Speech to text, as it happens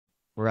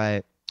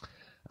Right.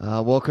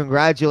 Well,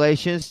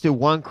 congratulations to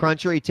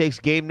ONECrunCher. He takes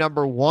game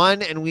number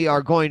 1, and we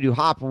are going to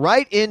hop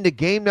right into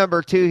game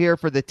number 2 here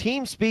for the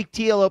TeamSpeak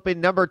TL Open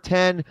number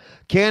 10.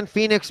 Can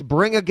Phoenix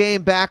bring a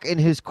game back in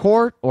his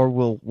court, or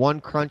will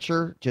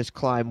ONECrunCher just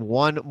climb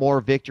one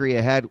more victory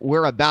ahead?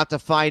 We're about to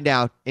find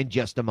out in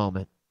just a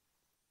moment.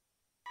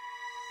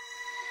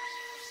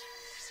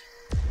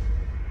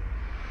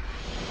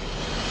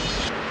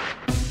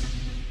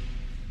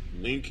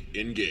 Link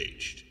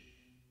engaged.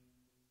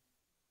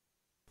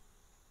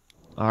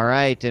 All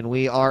right, and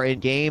we are in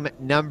game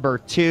number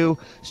 2.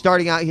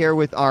 Starting out here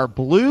with our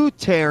blue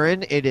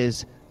Terran, it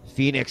is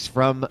Phoenix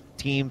from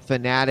Team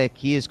Fnatic.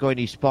 He is going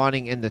to be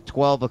spawning in the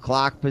 12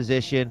 o'clock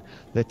position,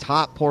 the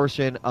top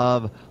portion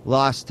of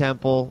Lost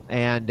Temple,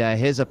 and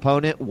his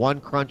opponent,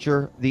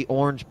 ONECrunCher, the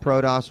orange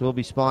Protoss, will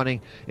be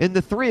spawning in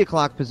the 3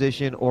 o'clock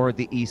position or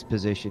the east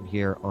position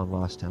here on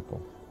Lost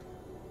Temple.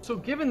 So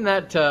given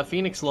that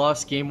Phoenix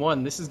lost game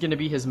 1, this is going to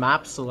be his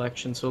map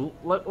selection. So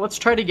let's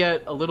try to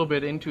get a little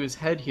bit into his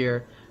head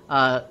here.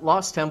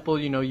 Lost Temple,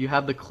 you know, you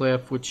have the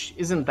cliff, which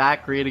isn't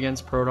that great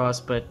against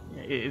Protoss, but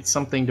it's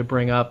something to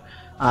bring up.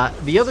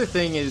 The other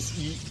thing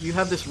is you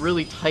have this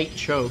really tight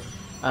choke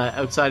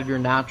outside of your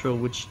natural,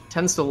 which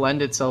tends to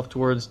lend itself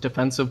towards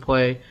defensive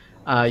play.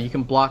 You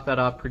can block that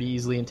off pretty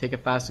easily and take a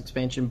fast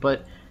expansion.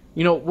 But,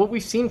 you know, what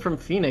we've seen from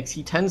Phoenix,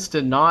 he tends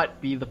to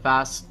not be the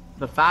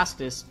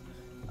fastest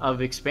of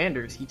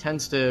expanders. He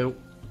tends to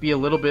be a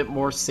little bit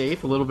more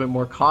safe, a little bit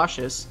more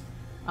cautious.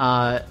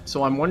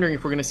 So I'm wondering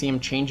if we're going to see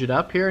him change it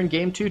up here in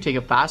game 2, take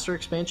a faster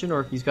expansion, or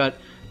if he's got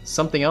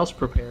something else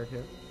prepared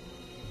here.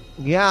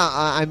 Yeah,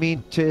 I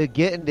mean, to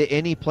get into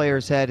any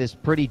player's head is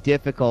pretty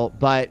difficult,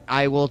 but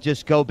I will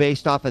just go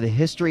based off of the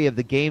history of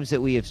the games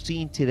that we have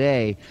seen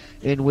today,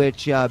 in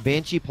which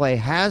Banshee play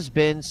has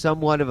been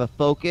somewhat of a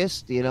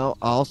focus. You know,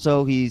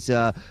 also he's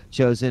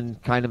chosen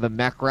kind of a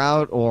mech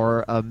route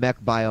or a mech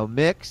bio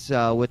mix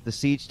with the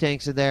siege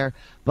tanks in there.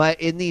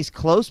 But in these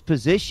close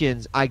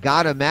positions, I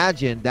gotta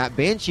imagine that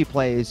Banshee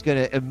play is going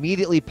to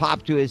immediately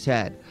pop to his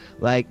head.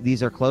 Like,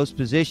 these are close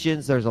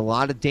positions. There's a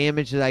lot of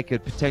damage that I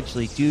could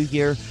potentially do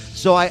here.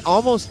 So I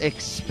almost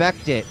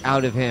expect it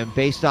out of him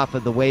based off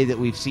of the way that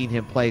we've seen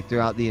him play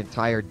throughout the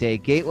entire day.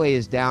 Gateway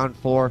is down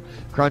for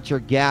Cruncher,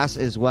 gas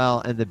as well,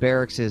 and the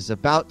barracks is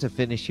about to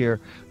finish here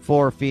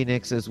for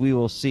Phoenix, as we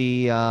will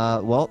see,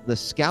 well, the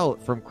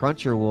scout from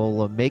Cruncher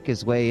will make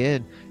his way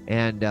in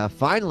and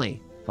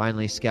finally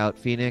scout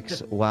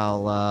Phoenix,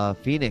 while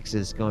Phoenix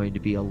is going to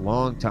be a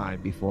long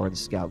time before the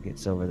scout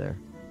gets over there.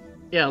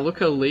 Yeah, look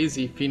how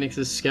lazy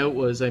Phoenix's scout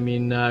was. I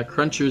mean,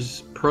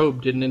 Cruncher's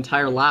probe did an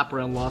entire lap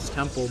around Lost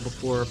Temple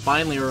before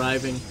finally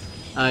arriving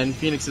in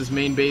Phoenix's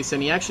main base,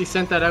 and he actually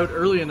sent that out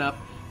early enough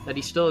that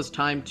he still has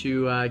time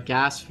to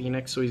gas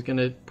Phoenix, so he's going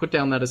to put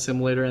down that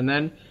assimilator, and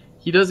then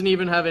he doesn't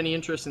even have any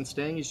interest in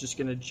staying. He's just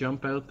going to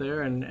jump out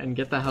there and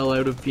get the hell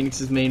out of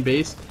Phoenix's main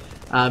base.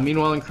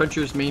 Meanwhile, in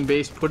Cruncher's main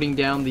base, putting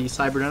down the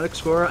cybernetic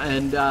score,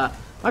 and I'm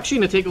actually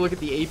going to take a look at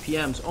the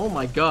APMs. Oh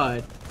my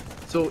god.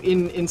 So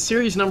in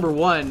series number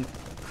 1,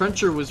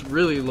 Cruncher was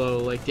really low,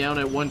 like down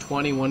at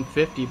 120,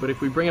 150, but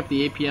if we bring up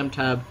the APM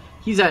tab,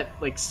 he's at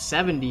like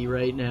 70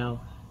 right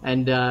now,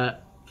 and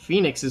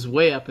Phoenix is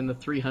way up in the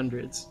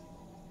 300s.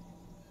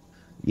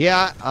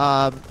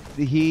 Yeah,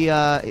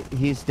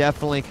 he's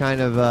definitely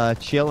kind of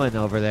chilling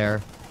over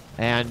there.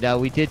 And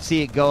we did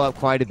see it go up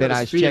quite a bit.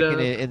 I was checking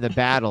it in the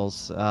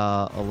battles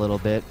a little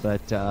bit,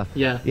 but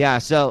yeah.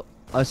 So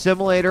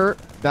assimilator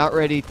about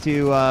ready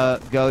to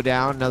go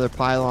down. Another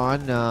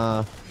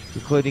pylon,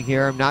 including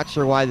here. I'm not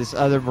sure why this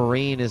other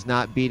Marine is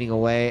not beating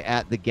away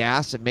at the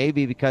gas. It may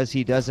be because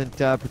he doesn't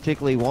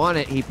particularly want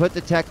it. He put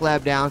the tech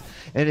lab down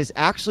and is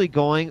actually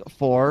going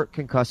for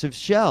concussive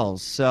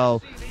shells.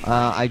 So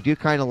I do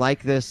kind of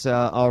like this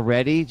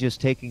already, just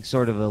taking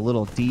sort of a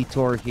little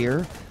detour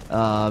here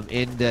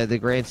in the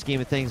grand scheme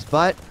of things.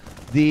 But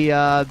the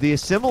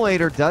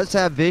assimilator does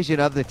have vision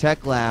of the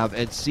tech lab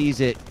and sees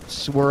it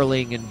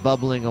swirling and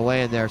bubbling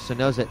away in there, so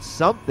knows that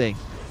something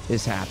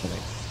is happening.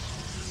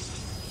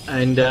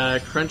 And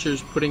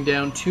Cruncher's putting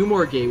down 2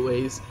 more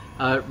gateways,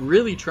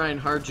 really trying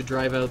hard to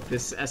drive out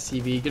this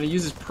SCV. Going to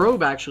use his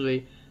probe,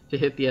 actually, to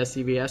hit the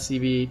SCV.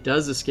 SCV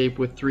does escape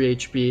with 3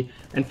 HP.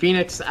 And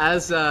Phoenix,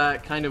 as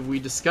kind of we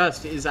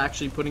discussed, is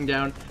actually putting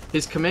down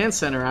his command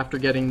center after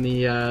getting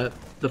the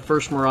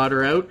first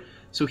Marauder out.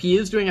 So he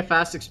is doing a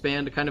fast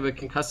expand, kind of a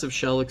concussive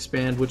shell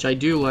expand, which I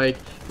do like.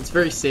 It's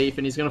very safe,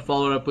 and he's going to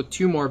follow it up with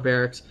 2 more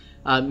barracks.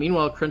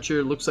 Meanwhile,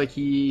 Cruncher looks like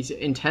he's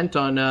intent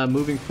on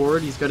moving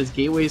forward. He's got his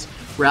gateways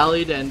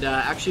rallied, and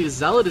actually his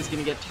Zealot is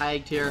going to get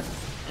tagged here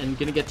and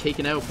going to get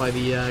taken out by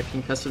the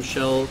concussive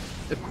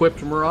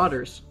shell-equipped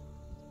Marauders.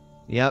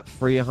 Yep,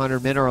 free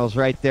 100 minerals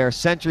right there.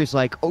 Sentry's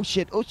like, oh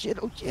shit, oh shit,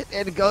 oh shit,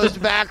 and it goes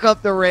back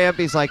up the ramp.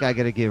 He's like, I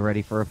gotta get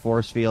ready for a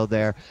force field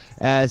there.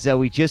 As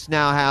we just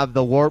now have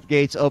the warp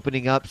gates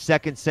opening up,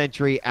 second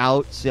sentry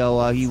out,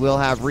 so he will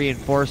have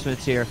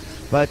reinforcements here.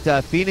 But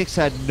Phoenix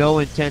had no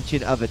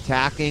intention of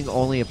attacking,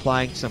 only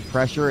applying some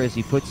pressure as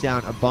he puts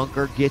down a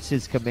bunker, gets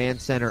his command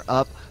center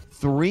up,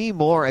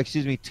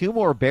 two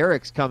more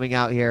barracks coming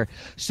out here.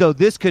 So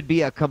this could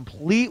be a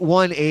complete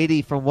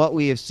 180 from what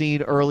we have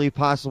seen early,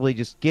 possibly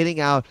just getting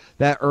out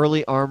that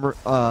early armor,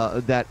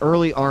 that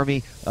early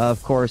army,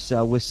 of course,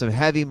 with some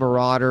heavy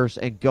marauders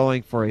and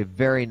going for a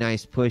very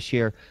nice push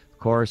here. Of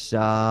course,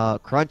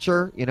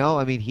 Cruncher,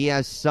 I mean, he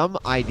has some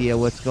idea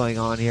what's going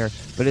on here,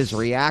 but his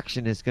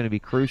reaction is going to be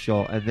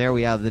crucial. And there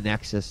we have the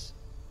Nexus.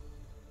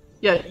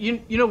 Yeah,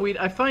 Wheat,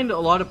 I find a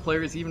lot of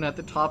players, even at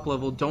the top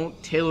level,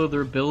 don't tailor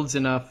their builds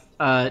enough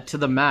to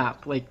the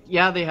map. Like,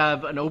 yeah, they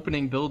have an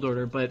opening build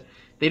order, but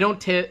they don't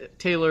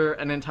tailor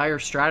an entire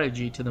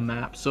strategy to the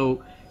map.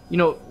 So,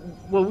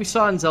 what we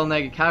saw in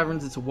Zelnaga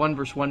Caverns, it's a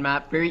 1-versus-1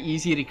 map, very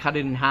easy to cut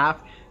it in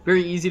half,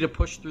 very easy to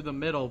push through the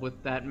middle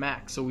with that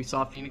mech. So we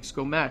saw Phoenix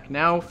go mech.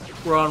 Now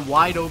we're on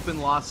wide open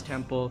Lost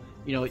Temple.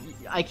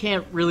 I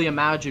can't really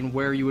imagine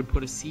where you would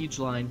put a siege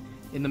line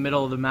in the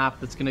middle of the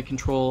map that's going to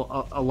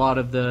control a lot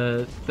of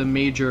the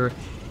major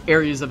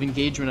areas of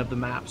engagement of the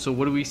map. So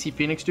what do we see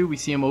Phoenix do? We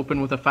see him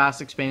open with a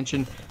fast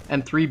expansion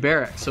and 3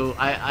 barracks. So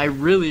I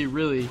really,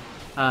 really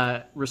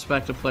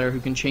respect a player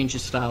who can change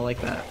his style like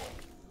that.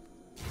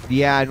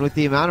 Yeah, and with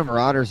the amount of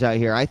Marauders out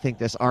here, I think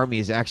this army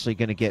is actually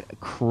going to get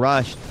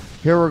crushed.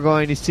 Here we're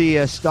going to see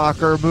a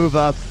Stalker move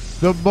up.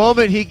 The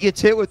moment he gets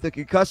hit with the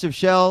concussive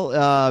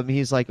shell,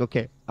 he's like,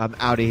 okay, I'm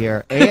out of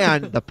here.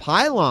 And the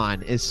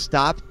pylon is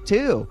stopped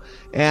too.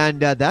 And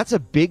that's a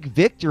big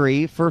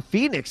victory for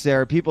Phoenix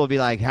there. People will be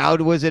like, how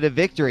was it a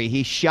victory?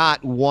 He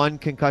shot 1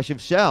 concussive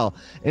shell.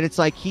 And it's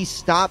like he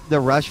stopped the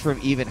rush from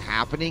even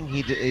happening.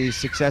 He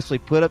successfully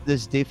put up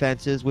these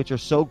defenses, which are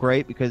so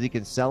great because he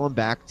can sell them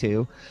back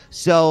too.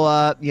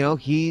 So,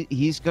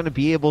 he's going to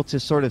be able to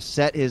sort of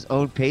set his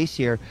own pace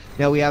here.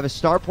 Now we have a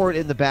starport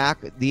in the back,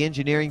 the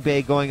engineering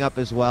bay going up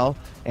as well,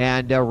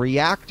 and a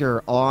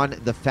reactor on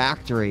the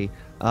factory.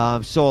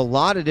 So a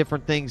lot of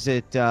different things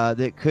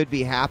that could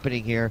be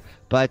happening here.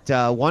 But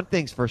one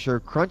thing's for sure,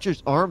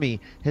 Cruncher's army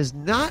has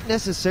not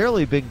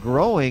necessarily been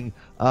growing,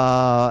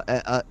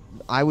 I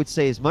would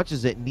say, as much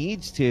as it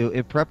needs to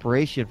in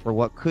preparation for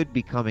what could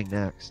be coming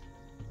next.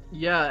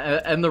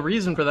 Yeah, and the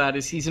reason for that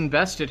is he's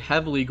invested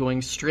heavily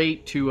going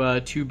straight to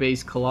 2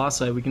 base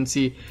Colossi. We can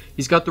see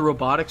he's got the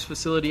robotics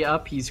facility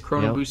up. He's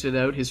chrono boosted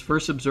out his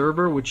first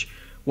observer, which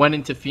went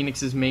into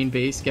Phoenix's main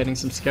base, getting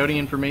some scouting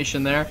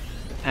information there.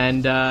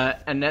 And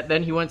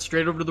then he went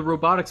straight over to the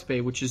robotics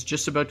bay, which is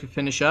just about to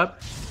finish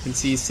up. You can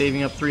see he's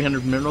saving up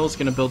 300 minerals,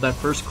 going to build that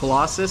first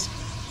Colossus,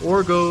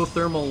 or go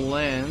Thermal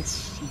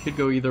Lance. He could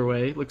go either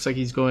way. Looks like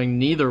he's going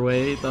neither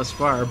way thus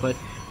far, but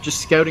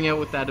just scouting out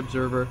with that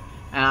observer.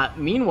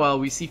 Meanwhile,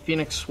 we see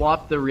Phoenix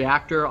swap the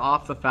reactor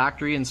off the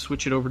factory and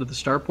switch it over to the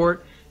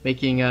starport,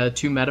 making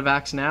 2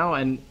 medevacs now.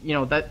 And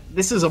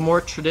this is a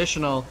more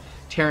traditional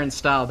Terran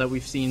style that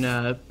we've seen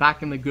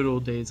back in the good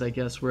old days, I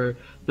guess, where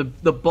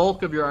the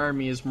bulk of your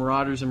army is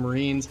Marauders and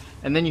Marines,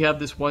 and then you have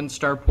this 1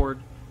 starport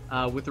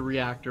with a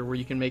reactor where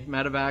you can make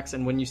medevacs,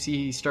 and when you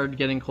see he started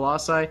getting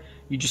Colossi,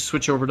 you just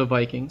switch over to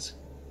Vikings.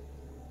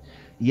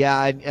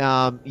 Yeah,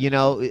 and,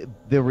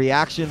 the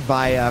reaction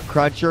by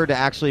Cruncher to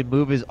actually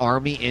move his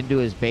army into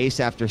his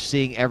base after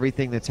seeing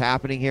everything that's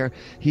happening here.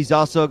 He's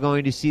also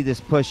going to see this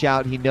push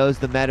out. He knows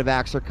the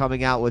medevacs are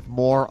coming out with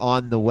more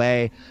on the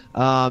way.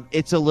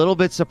 It's a little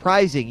bit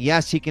surprising.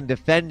 Yes, he can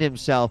defend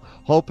himself,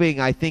 hoping,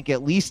 I think,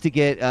 at least to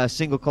get a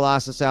single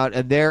Colossus out,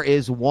 and there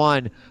is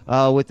one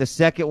with the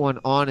second one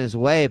on his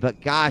way.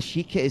 But gosh,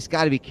 he's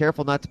got to be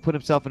careful not to put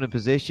himself in a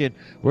position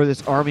where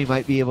this army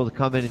might be able to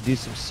come in and do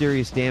some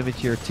serious damage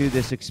here to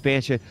this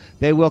expansion.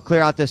 They will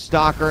clear out the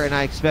Stalker, and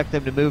I expect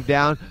them to move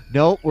down.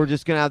 Nope, we're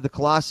just going to have the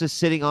Colossus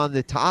sitting on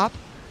the top,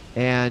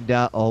 and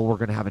we're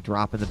going to have a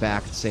drop in the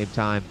back at the same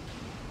time.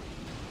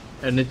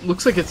 And it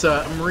looks like it's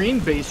a Marine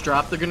base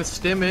drop. They're going to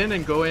stim in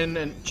and go in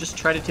and just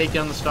try to take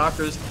down the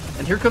Stalkers.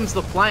 And here comes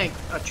the flank,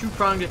 a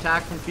 2-pronged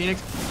attack from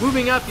Phoenix.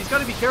 Moving up, he's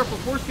got to be careful.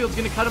 Force field's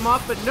going to cut him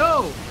off, but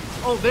no!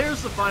 Oh,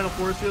 there's the final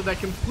force field that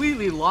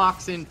completely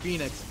locks in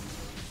Phoenix.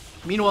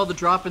 Meanwhile, the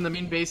drop in the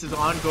main base is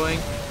ongoing.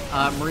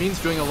 Marines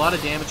doing a lot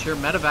of damage here.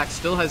 Medevac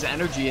still has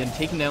energy and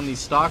taking down these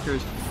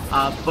Stalkers.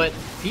 But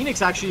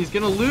Phoenix actually is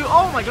going to lose.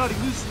 Oh my god,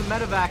 he loses the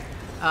Medevac.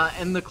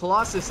 And the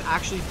Colossus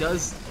actually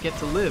does get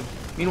to live.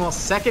 Meanwhile,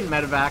 second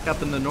Medevac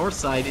up in the north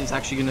side is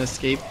actually going to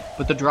escape,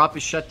 but the drop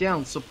is shut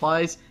down.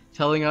 Supplies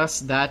telling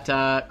us that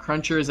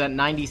Cruncher is at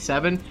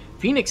 97.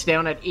 Phoenix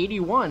down at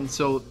 81.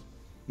 So,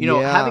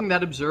 having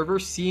that observer,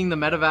 seeing the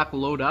Medevac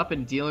load up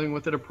and dealing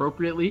with it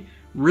appropriately,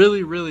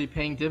 really, really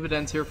paying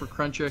dividends here for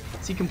Cruncher.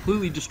 He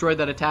completely destroyed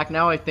that attack.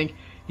 Now I think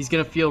he's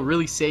going to feel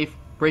really safe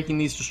breaking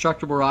these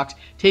destructible rocks,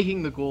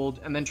 taking the gold,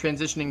 and then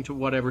transitioning to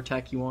whatever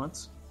tech he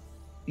wants.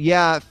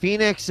 Yeah,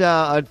 Phoenix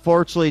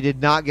unfortunately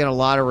did not get a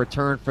lot of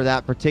return for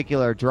that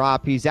particular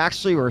drop. He's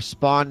actually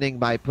responding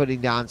by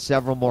putting down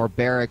several more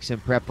barracks in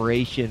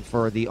preparation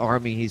for the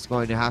army he's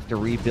going to have to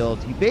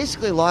rebuild. He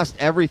basically lost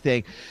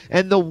everything.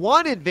 And the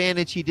one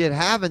advantage he did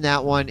have in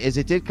that one is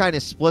it did kind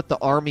of split the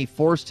army,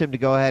 forced him to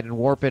go ahead and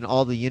warp in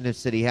all the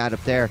units that he had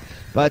up there.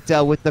 But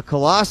with the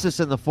Colossus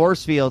and the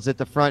force fields at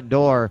the front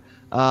door,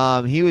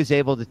 he was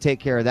able to take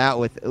care of that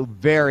with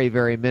very,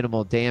 very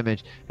minimal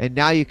damage. And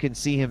now you can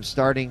see him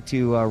starting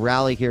to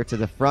rally here to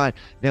the front.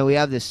 Now we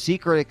have this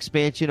secret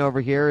expansion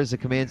over here as the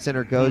command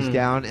center goes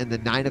down in the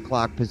 9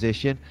 o'clock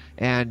position.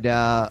 And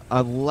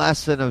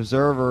unless an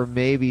observer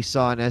maybe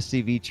saw an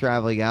SCV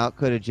traveling out,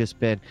 could have just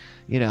been,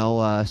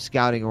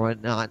 scouting or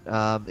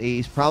whatnot.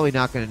 He's probably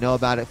not going to know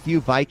about it.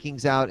 Few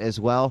Vikings out as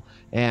well,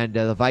 and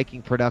the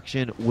Viking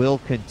production will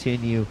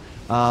continue.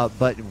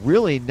 But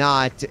really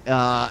not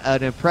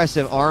an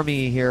impressive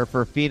army here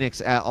for Phoenix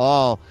at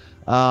all.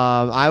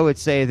 I would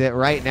say that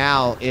right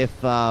now, if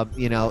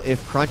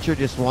Cruncher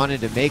just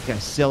wanted to make a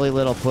silly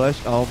little push,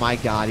 oh my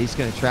God, he's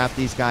going to trap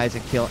these guys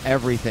and kill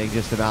everything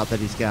just about that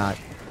he's got.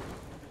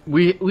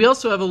 We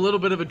also have a little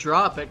bit of a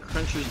drop at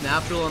Cruncher's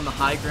natural on the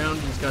high ground.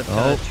 He's got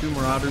 2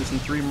 Marauders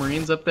and 3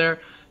 Marines up there.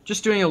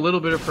 Just doing a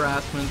little bit of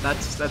harassment.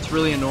 That's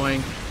really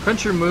annoying.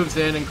 Cruncher moves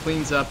in and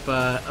cleans up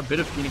a bit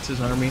of Phoenix's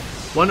army.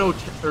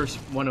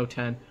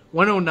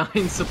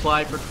 109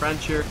 supply for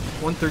Cruncher,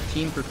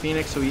 113 for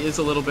Phoenix, so he is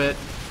a little bit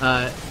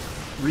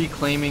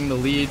reclaiming the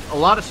lead. A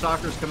lot of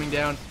Stalkers coming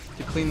down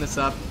to clean this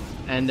up,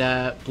 and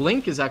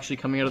Blink is actually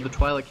coming out of the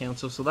Twilight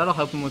Council, so that'll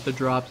help him with the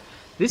drops.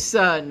 This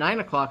 9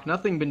 o'clock,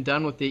 nothing been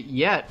done with it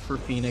yet for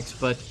Phoenix,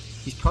 but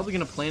he's probably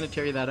going to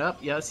planetary that up.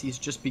 Yes, he's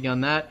just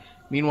begun that.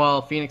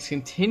 Meanwhile, Phoenix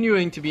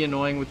continuing to be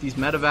annoying with these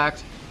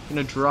medevacs.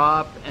 Going to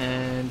drop,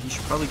 and he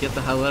should probably get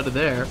the hell out of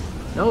there.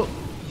 No,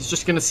 he's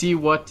just going to see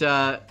what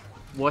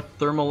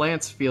Thermal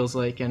Lance feels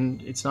like,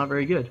 and it's not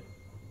very good.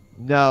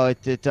 No,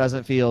 it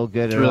doesn't feel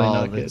good at all.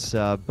 Not good. It's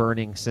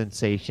burning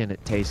sensation.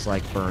 It tastes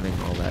like burning,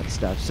 all that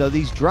stuff. So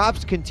these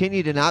drops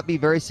continue to not be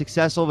very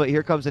successful, but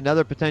here comes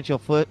another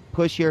potential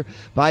push here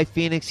by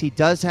Phoenix. He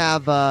does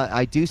have,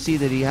 I do see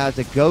that he has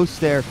a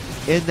Ghost there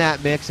in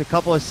that mix, a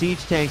couple of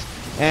siege tanks,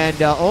 and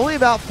only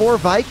about 4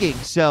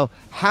 Vikings. So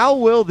how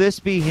will this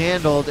be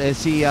handled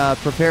as he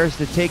prepares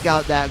to take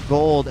out that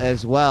gold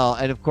as well?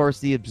 And of course,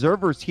 the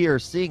observers here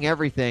seeing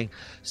everything.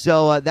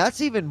 So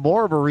that's even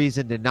more of a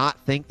reason to not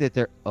think that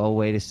they're... Oh,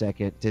 wait a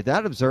second. Did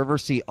that observer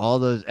see all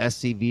those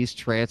SCVs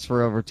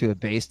transfer over to a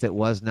base that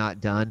was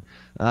not done?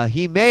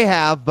 He may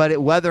have,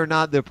 but whether or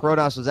not the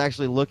Protoss was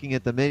actually looking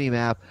at the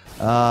minimap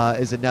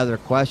is another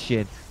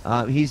question.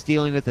 He's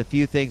dealing with a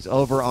few things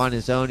over on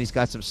his own. He's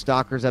got some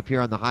Stalkers up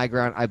here on the high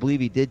ground. I believe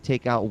he did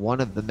take out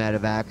one of the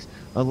medevacs,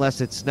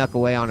 unless it snuck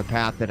away on a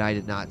path that I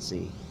did not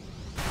see.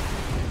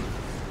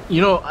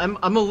 I'm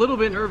a little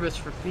bit nervous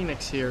for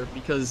Phoenix here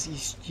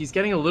because he's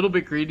getting a little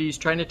bit greedy. He's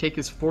trying to take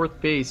his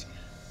 4th base,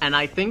 and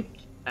I think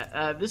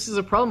this is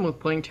a problem with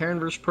playing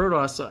Terran versus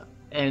Protoss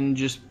and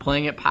just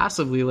playing it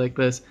passively like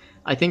this.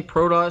 I think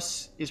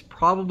Protoss is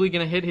probably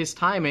going to hit his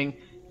timing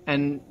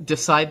and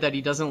decide that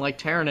he doesn't like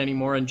Terran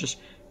anymore and just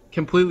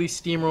completely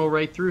steamroll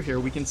right through here.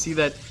 We can see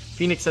that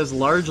Phoenix has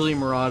largely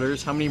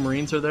Marauders. How many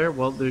Marines are there?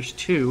 Well, there's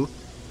 2.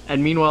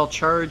 And meanwhile,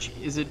 Charge,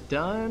 is it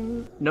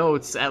done? No,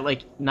 it's at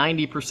like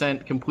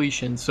 90%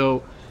 completion.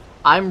 So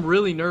I'm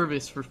really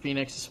nervous for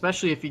Phoenix,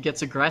 especially if he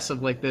gets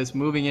aggressive like this,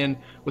 moving in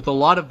with a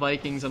lot of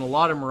Vikings and a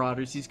lot of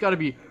Marauders. He's got to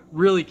be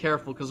really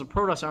careful because the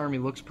Protoss army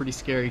looks pretty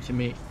scary to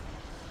me.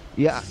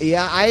 Yeah,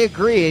 I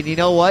agree. And you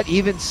know what?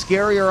 Even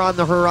scarier on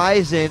the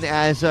horizon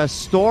as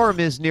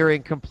Storm is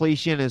nearing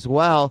completion as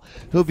well.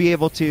 He'll be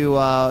able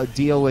to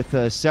deal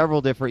with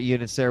several different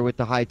units there with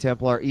the High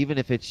Templar, even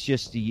if it's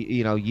just,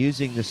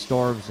 using the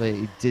Storms.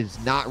 It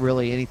does not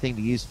really anything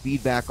to use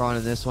feedback on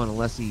in this one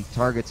unless he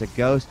targets a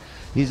Ghost.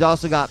 He's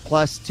also got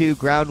 +2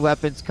 ground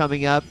weapons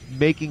coming up,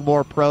 making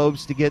more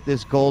probes to get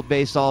this gold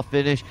base all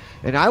finished.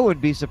 And I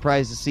wouldn't be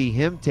surprised to see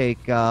him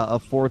take a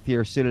 4th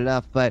year soon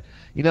enough. But,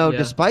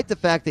 despite the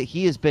fact that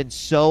he has been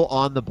so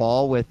on the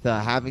ball with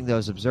having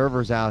those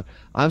observers out,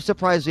 I'm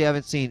surprised we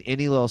haven't seen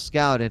any little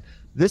scout. And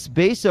this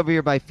base over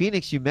here by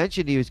Phoenix, you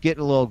mentioned he was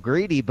getting a little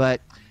greedy, but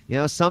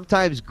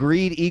sometimes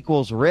greed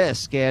equals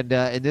risk, and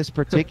in this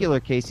particular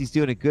case, he's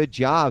doing a good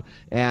job,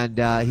 and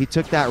he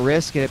took that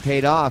risk, and it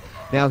paid off.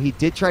 Now, he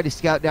did try to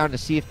scout down to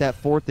see if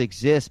that 4th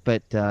exists,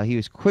 but he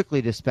was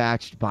quickly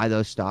dispatched by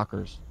those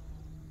Stalkers.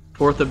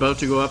 4th about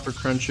to go up for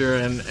Cruncher,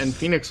 and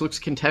Phoenix looks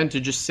content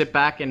to just sit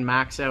back and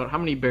max out. How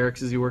many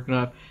barracks is he working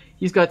off?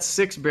 He's got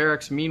 6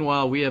 barracks.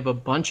 Meanwhile, we have a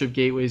bunch of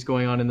gateways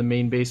going on in the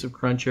main base of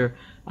Cruncher.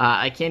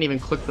 I can't even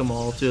click them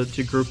all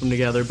to group them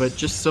together, but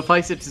just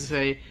suffice it to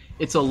say,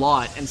 it's a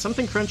lot. And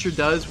something Cruncher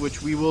does,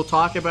 which we will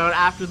talk about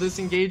after this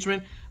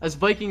engagement, as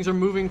Vikings are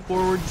moving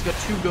forward, he's got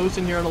 2 Ghosts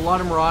in here and a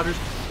lot of Marauders.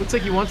 Looks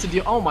like he wants to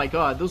deal... Oh my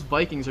god, those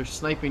Vikings are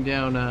sniping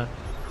down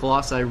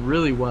Colossi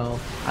really well.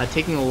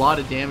 Taking a lot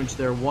of damage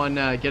there. One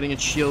getting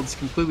its shields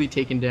completely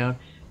taken down.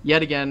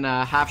 Yet again,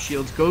 half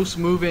shields. Ghost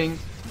moving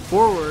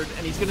forward,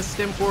 and he's going to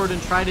stim forward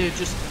and try to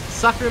just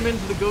sucker him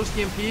into the Ghost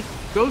EMP.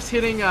 Ghost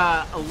hitting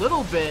a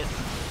little bit,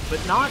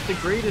 but not the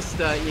greatest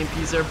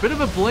EMPs there. Bit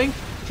of a blink,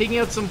 taking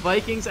out some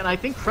Vikings, and I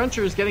think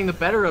Cruncher is getting the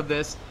better of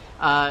this.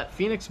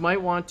 Phoenix might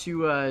want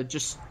to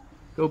just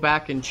go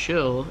back and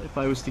chill, if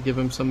I was to give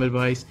him some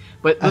advice.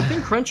 But the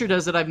thing Cruncher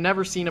does that I've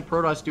never seen a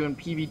Protoss do in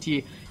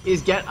PvT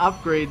is get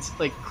upgrades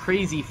like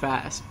crazy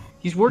fast.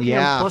 He's working on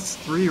Yeah.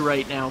 +3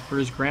 right now for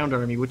his ground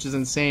army, which is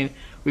insane.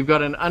 We've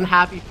got an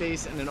unhappy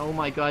face and an oh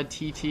my god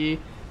TT,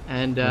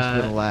 and There's a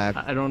bit of lag.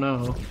 I don't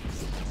know.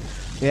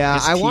 Yeah,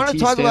 I want to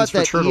TT talk about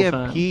stands for that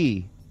turtle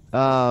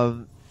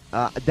EMP.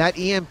 That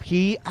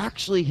EMP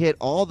actually hit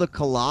all the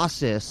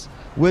Colossus,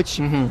 which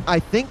I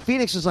think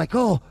Phoenix was like,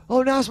 oh,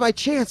 now's my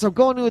chance. I'm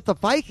going in with the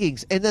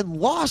Vikings, and then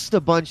lost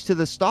a bunch to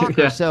the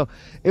Stalker. Yeah. So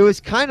it was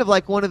kind of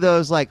like one of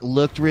those like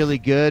looked really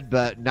good,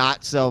 but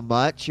not so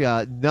much.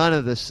 None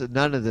of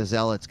the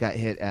Zealots got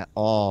hit at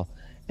all,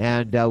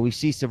 and we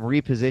see some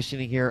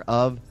repositioning here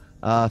of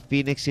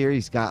Phoenix here.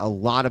 He's got a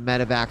lot of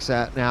medevacs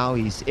out now.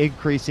 He's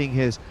increasing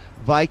his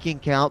Viking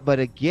count, but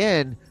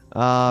again,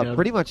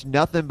 pretty much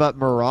nothing but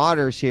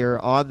Marauders here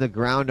on the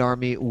ground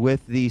army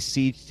with the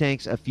siege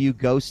tanks. A few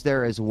Ghosts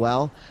there as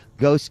well.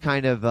 Ghosts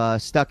kind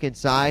of stuck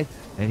inside,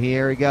 and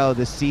here we go.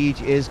 The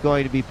siege is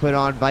going to be put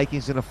on.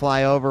 Vikings going to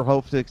fly over,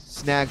 hope to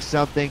snag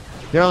something.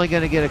 They're only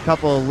going to get a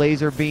couple of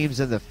laser beams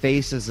in the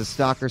face as the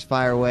Stalkers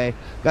fire away.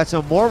 Got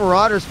some more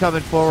Marauders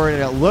coming forward,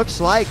 and it looks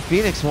like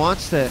Phoenix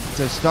wants to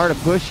start a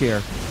push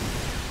here.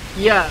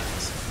 Yeah.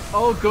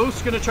 Oh,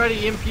 Ghost's gonna try to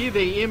EMP.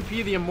 They EMP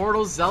the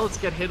Immortals. Zealots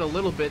get hit a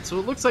little bit. So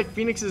it looks like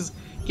Phoenix's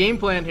game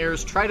plan here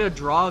is try to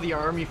draw the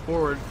army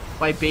forward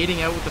by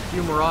baiting out with a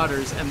few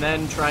Marauders and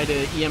then try to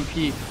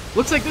EMP.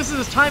 Looks like this is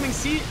his timing.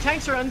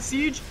 Tanks are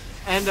unsieged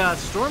and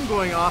Storm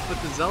going off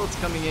with the Zealots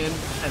coming in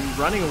and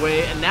running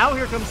away. And now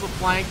here comes the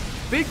flank.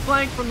 Big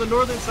flank from the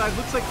northern side.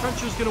 Looks like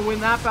Cruncher's gonna win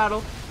that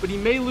battle, but he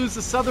may lose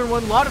the southern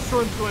one. A lot of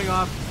Storms going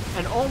off.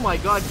 And oh my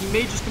god, he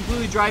may just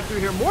completely drive through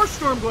here. More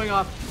Storm going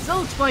off.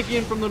 Zealots flanking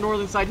in from the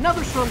northern side.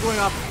 Another Storm going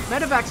off.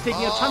 Medevac's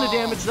taking a ton of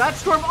damage. That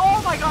Storm,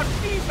 oh my god,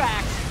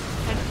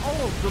 feedbacks! And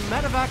the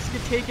Medevac's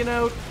get taken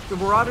out. The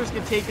Marauders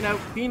get taken out.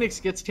 Phoenix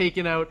gets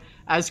taken out.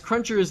 As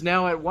Cruncher is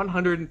now at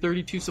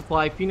 132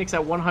 supply. Phoenix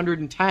at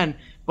 110.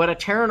 But a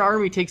Terran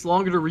army takes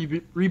longer to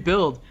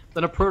rebuild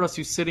than a Protoss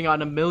who's sitting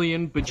on a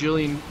million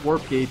bajillion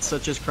warp gates,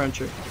 such as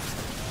Cruncher.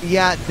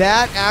 Yeah,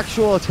 that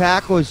actual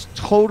attack was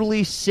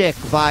totally sick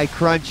by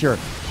Cruncher.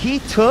 He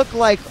took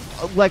like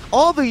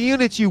all the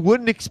units you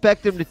wouldn't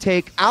expect him to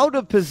take out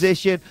of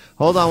position.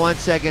 Hold on one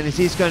second as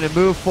he's going to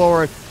move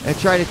forward and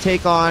try to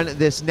take on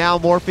this now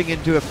morphing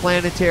into a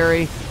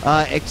planetary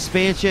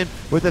expansion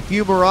with a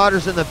few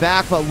Marauders in the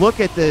back. But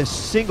look at the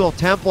single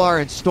Templar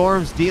and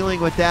Storms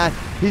dealing with that.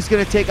 He's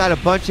going to take out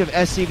a bunch of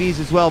SCVs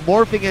as well,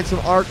 morphing in some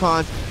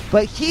Archons.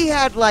 But he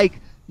had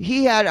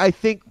I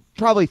think,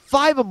 probably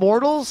 5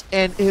 Immortals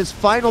and his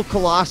final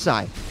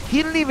Colossi.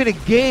 He didn't even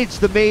engage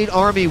the main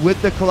army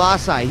with the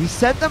Colossi. He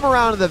sent them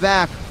around in the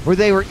back where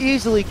they were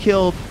easily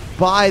killed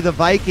by the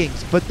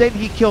Vikings, but then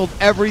he killed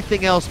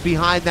everything else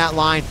behind that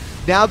line.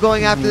 Now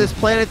going after this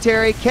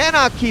planetary,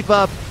 cannot keep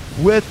up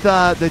with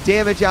the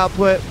damage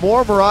output.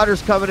 More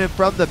Marauders coming in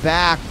from the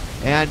back,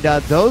 and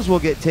those will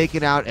get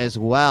taken out as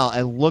well.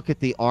 And look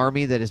at the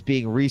army that is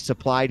being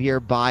resupplied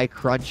here by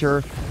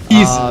Cruncher.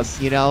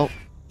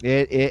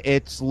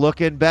 It's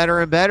looking better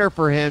and better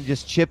for him,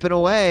 just chipping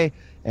away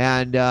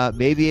and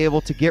maybe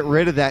able to get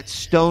rid of that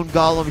stone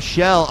golem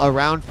shell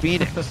around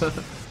Phoenix.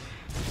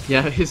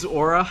 Yeah, his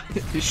aura,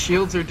 his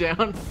shields are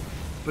down.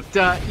 But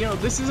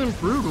this isn't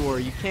Brood War.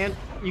 You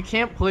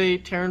can't play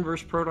Terran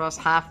versus Protoss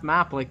half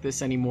map like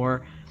this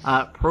anymore.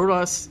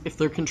 Protoss, if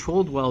they're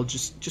controlled well,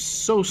 just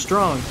so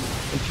strong.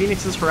 And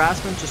Phoenix's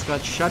harassment just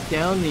got shut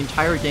down the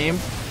entire game.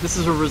 This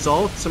is a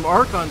result. Some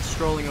Archons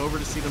strolling over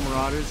to see the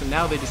Marauders, and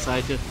now they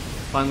decide to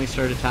finally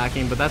start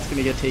attacking, but that's going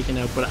to get taken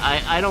out. But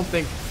I don't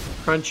think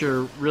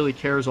Cruncher really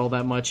cares all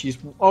that much. He's,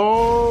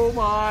 oh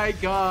my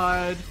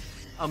god,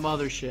 a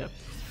mothership.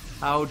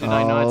 How did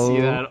I not see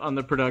that on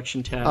the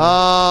production tab?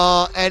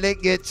 Oh, and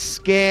it gets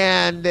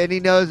scanned, and he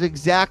knows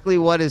exactly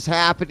what is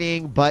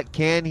happening, but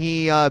can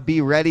he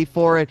be ready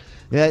for it?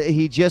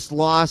 He just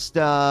lost,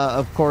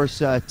 of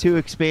course, 2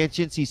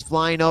 expansions. He's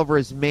flying over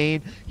his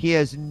main. He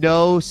has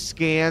no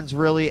scans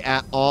really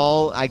at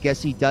all. I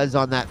guess he does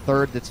on that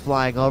third that's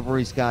flying over.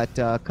 He's got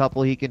a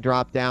couple he can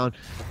drop down.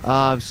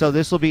 So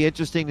this will be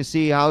interesting to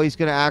see how he's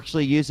going to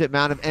actually use it.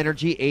 Amount of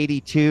energy,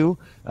 82.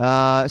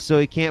 So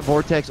he can't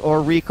Vortex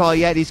or Recall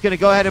yet. He's going to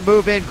go ahead and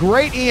move in.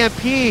 Great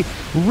EMP,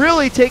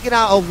 really taking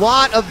out a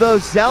lot of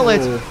those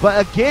Zealots,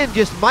 but again,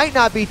 just might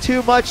not be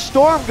too much.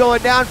 Storm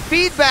going down,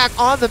 feedback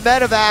on the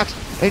Medevacs,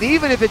 and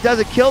even if it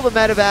doesn't kill the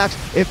Medevacs,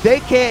 if they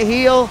can't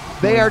heal,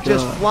 they are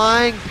just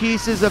flying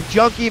pieces of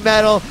junky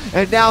metal,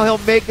 and now he'll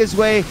make his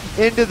way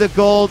into the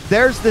gold.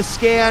 There's the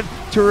scan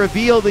to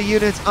reveal the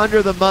units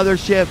under the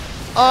mothership.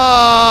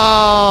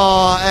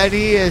 Oh, and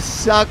he is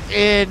sucked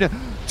in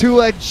to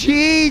a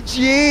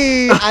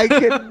GG. I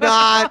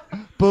cannot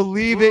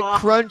believe it.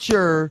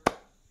 Cruncher,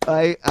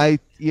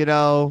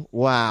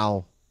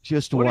 wow.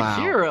 Just what wow. What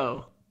a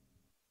hero.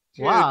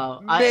 Dude,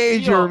 Wow.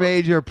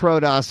 Major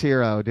Protoss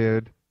hero,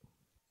 dude.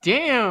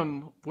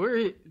 Damn.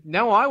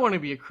 Now I want to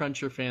be a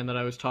Cruncher fan that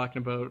I was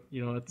talking about,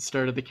 at the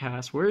start of the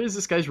cast. Where is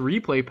this guy's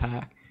replay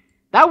pack?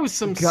 That was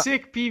some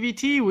sick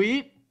PVT,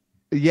 Wheat.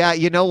 Yeah,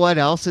 you know what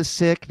else is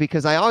sick?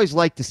 Because I always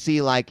like to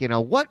see, like,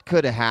 what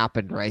could have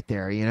happened right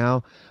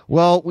there.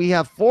 Well, we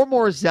have four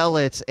more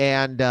Zealots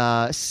and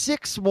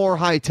six more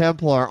High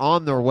Templar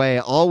on their way,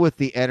 all with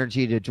the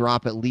energy to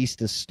drop at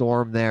least a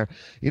storm there.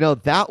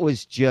 That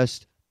was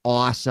just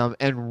awesome.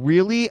 And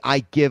really,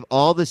 I give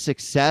all the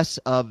success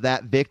of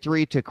that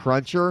victory to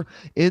Cruncher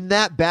in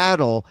that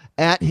battle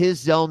at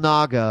his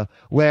Zelnaga,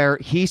 where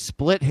he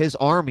split his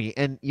army.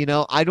 And,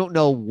 I don't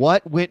know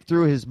what went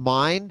through his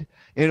mind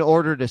in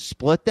order to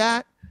split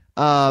that,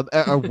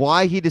 or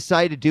why he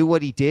decided to do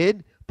what he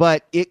did,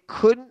 but it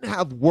couldn't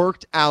have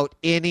worked out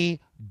any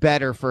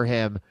better for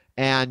him,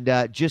 and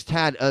just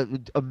had a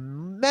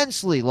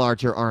immensely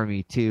larger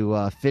army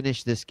to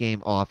finish this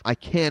game off. I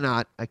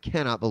cannot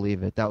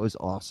believe it. That was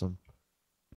awesome.